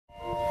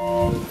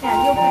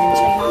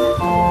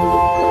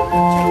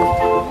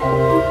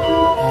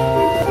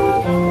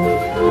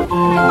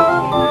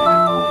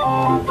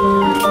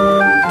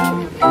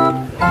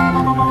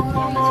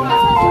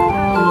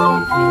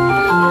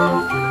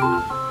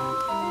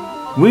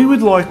We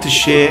would like to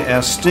share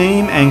our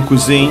steam and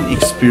cuisine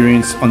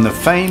experience on the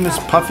famous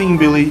Puffing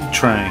Billy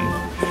train.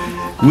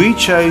 We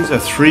chose a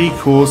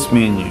 3-course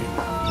menu.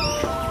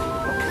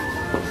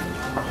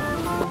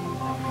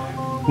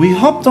 We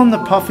hopped on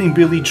the Puffing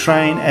Billy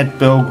train at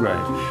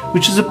Belgrave,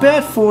 which is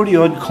about 40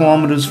 odd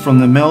kilometres from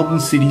the Melbourne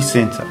city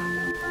centre.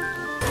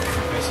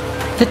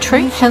 The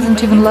train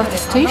hasn't even left the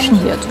station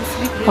yet,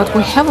 but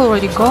we have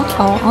already got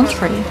our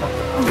entree.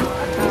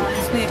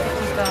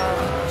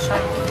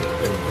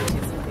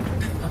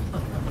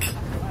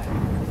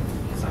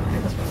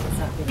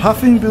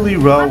 Puffing Billy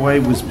Railway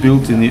was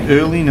built in the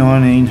early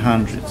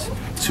 1900s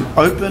to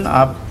open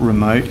up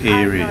remote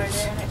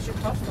areas.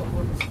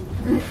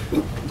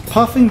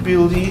 Puffing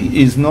Billy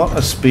is not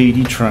a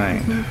speedy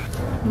train.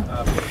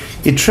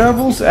 It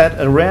travels at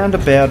around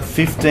about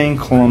 15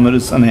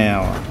 kilometres an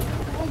hour.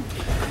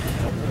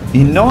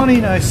 In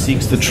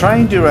 1906, the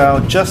train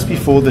derailed just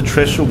before the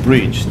Trestle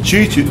Bridge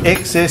due to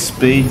excess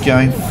speed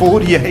going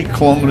 48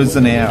 kilometres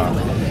an hour.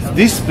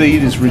 This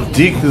speed is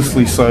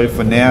ridiculously so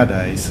for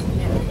nowadays.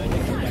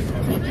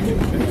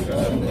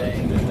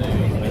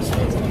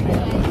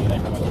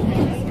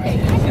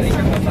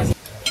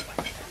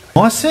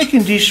 My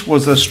second dish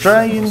was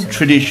Australian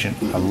tradition,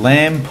 a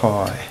lamb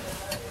pie.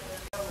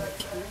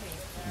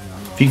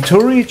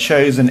 Victoria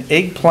chose an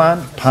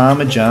eggplant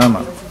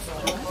parmigiana.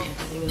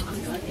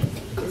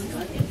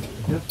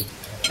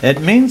 At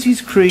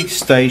Menzies Creek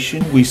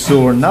Station, we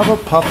saw another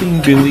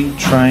Puffing Billy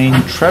train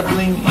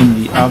travelling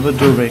in the other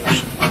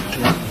direction.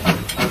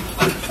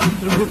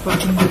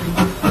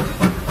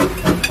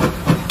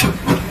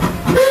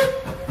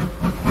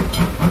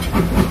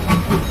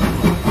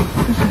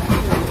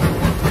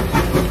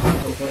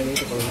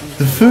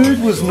 The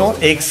food was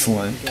not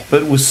excellent,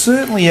 but was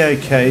certainly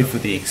okay for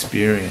the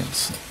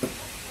experience.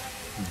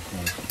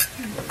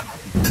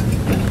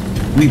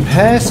 We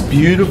passed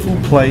beautiful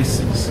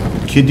places.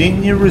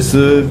 Cuisine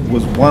Reserve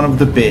was one of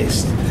the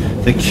best.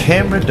 The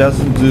camera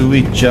doesn't do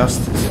it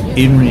justice.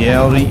 In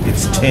reality,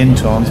 it's 10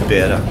 times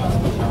better.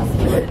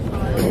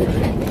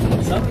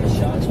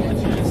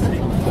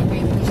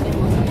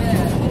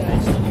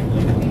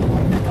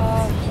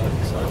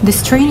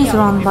 This train is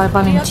run by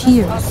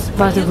volunteers,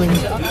 by the way.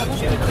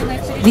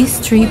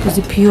 This trip is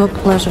a pure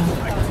pleasure.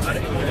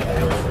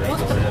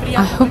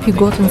 I hope you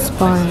got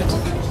inspired.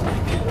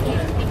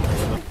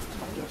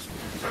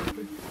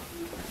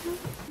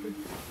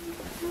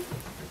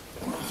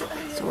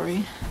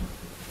 Sorry.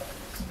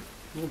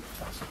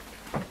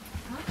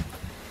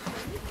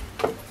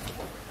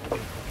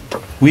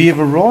 We have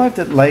arrived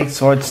at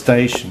Lakeside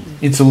Station.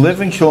 It's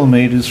 11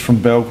 kilometres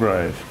from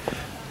Belgrave.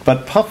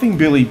 But Puffing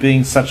Billy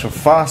being such a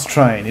fast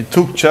train, it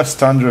took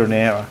just under an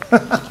hour.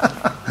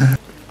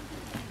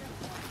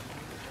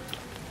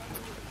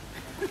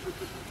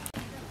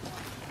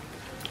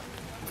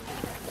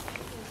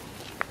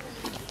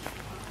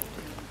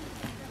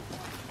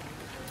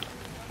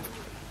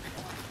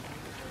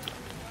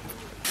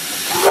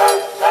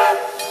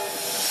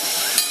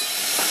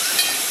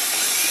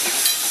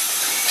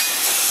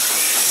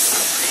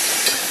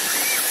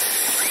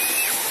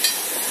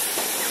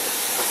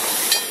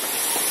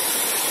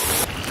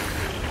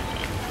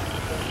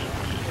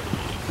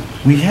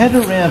 We had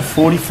around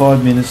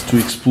 45 minutes to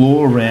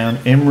explore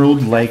around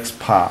Emerald Lakes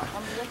Park.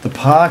 The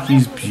park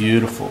is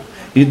beautiful.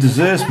 It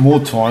deserves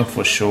more time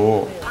for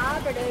sure.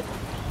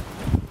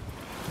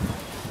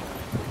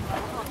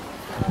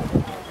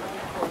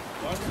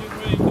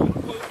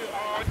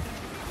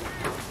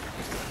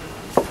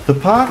 The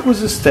park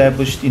was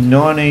established in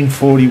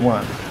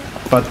 1941,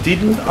 but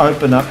didn't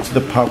open up to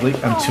the public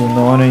until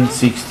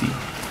 1960.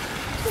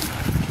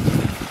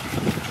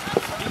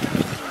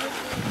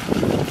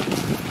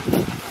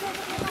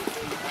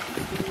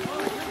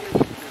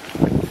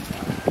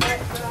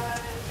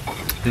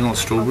 Do you like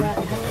strawberry?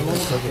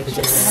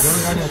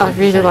 I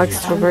really like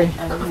strawberry.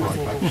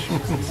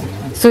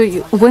 So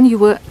when you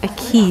were a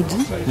kid,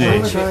 Yeah, I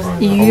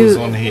was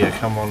on here,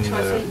 come on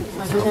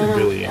Puffing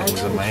Billy, and it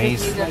was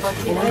amazing.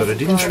 But I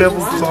didn't travel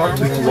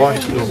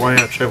like the way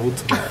I travelled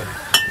today.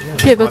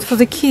 Yeah, but for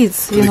the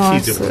kids, you know,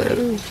 kids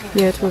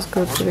yeah, it was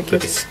good for the But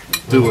kids. it's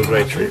still a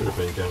great trip.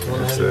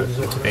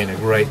 It's been a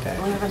great day.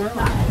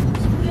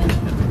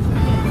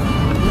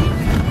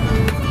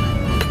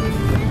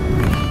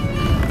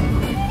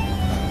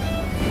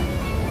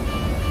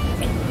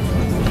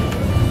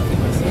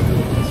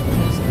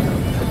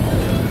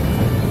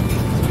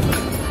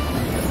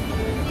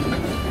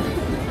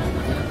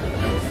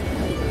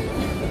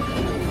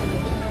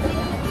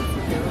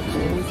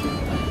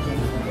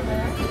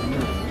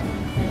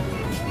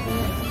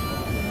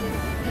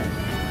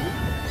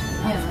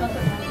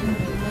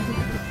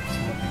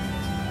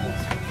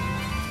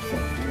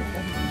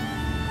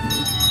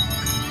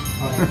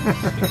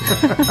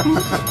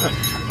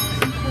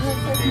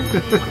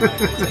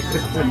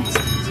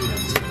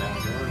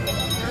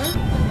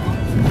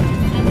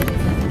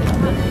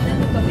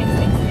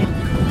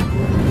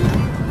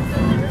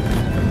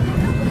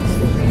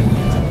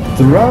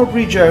 The rail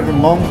bridge over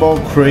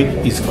Longbowl Creek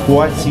is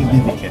quite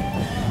significant.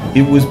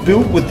 It was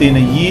built within a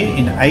year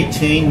in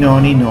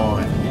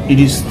 1899. It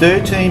is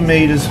 13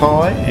 metres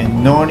high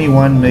and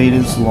 91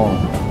 metres long.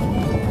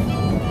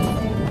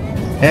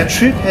 Our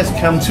trip has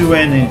come to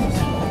an end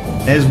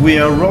as we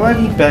are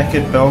arriving back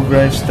at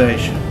Belgrave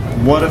station.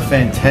 What a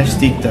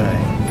fantastic day.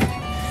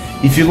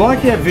 If you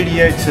like our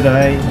video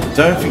today,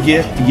 don't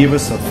forget to give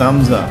us a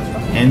thumbs up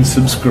and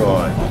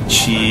subscribe.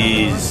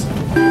 Cheers.